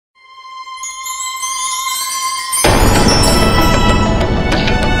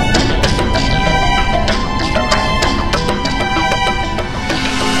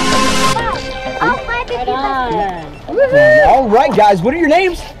right, guys, what are your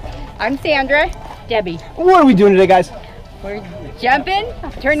names? I'm Sandra. Debbie. What are we doing today, guys? We're jumping,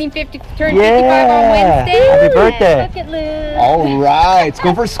 turning 55 on Wednesday. Happy birthday. Look at Lou. All right, let's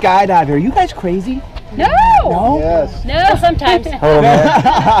go for a skydive. Are you guys crazy? No. No? Yes. No, sometimes. Oh,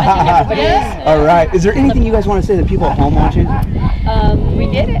 man. All right, is there anything you guys want to say to the people at home watching? We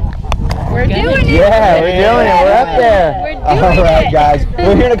did it. We're doing it. Yeah, we're doing it. We're up there. We're doing All right, it. guys.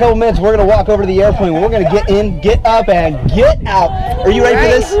 We're here in a couple minutes. We're going to walk over to the airplane. We're going to get in, get up, and get out. Are you ready for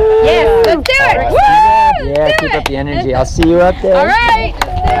this? Yes, let's do it. Woo! Yeah, keep up the energy. I'll see you up there. All right.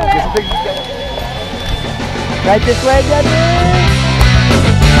 Let's do it. Right this way, Debbie.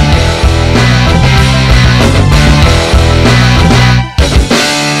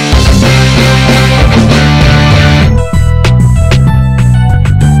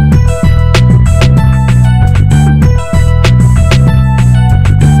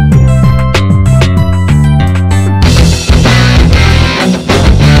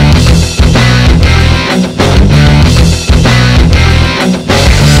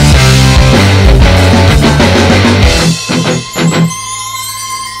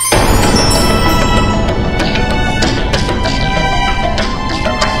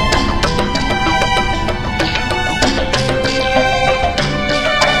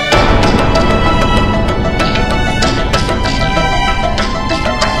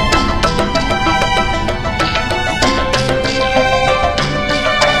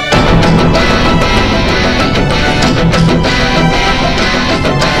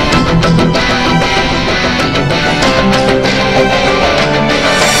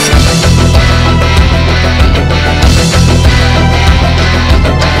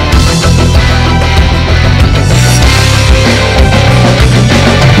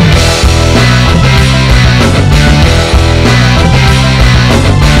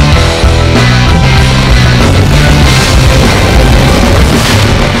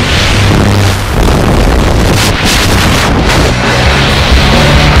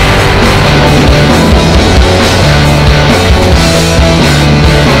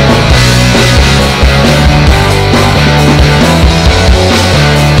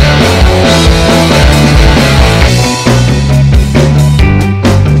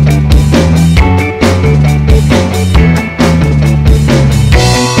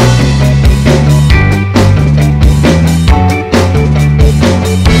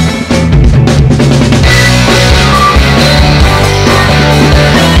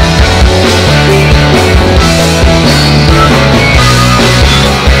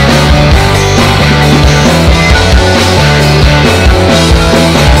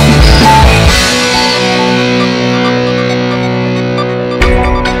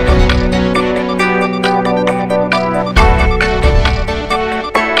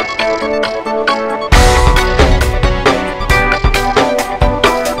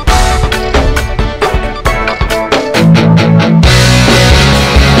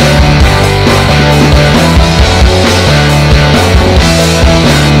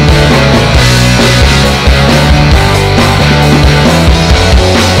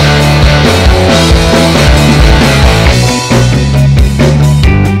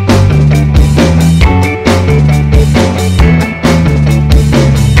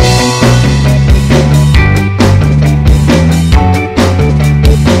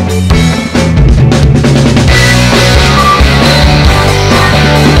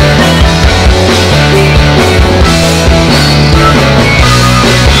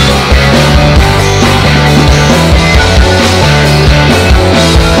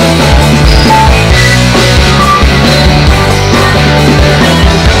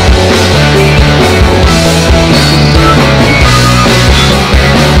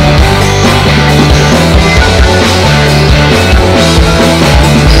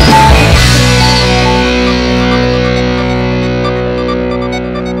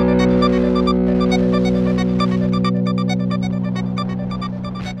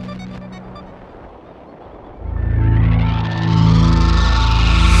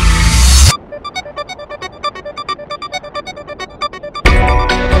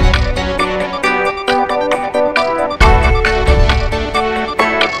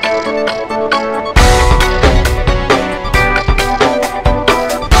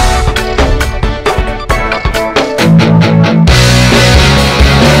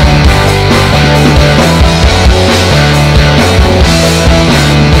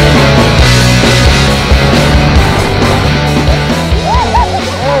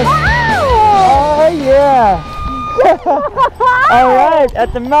 All right,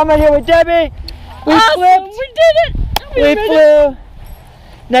 at the moment here with Debbie, we flipped. We did it. We flew.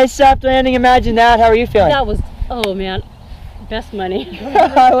 Nice soft landing. Imagine that. How are you feeling? That was, oh man, Best money.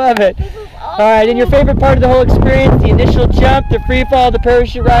 I love it. All right, and your favorite part of the whole experience, the initial jump, the free fall, the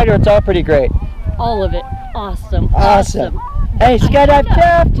parachute ride, or it's all pretty great? All of it. Awesome. Awesome. Hey, Skydive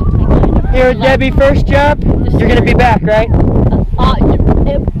Taft. Here, Debbie, first jump. You're going to be back, right?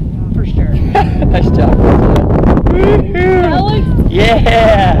 For sure. Nice job. Woohoo.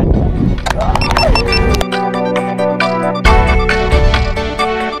 Yeah.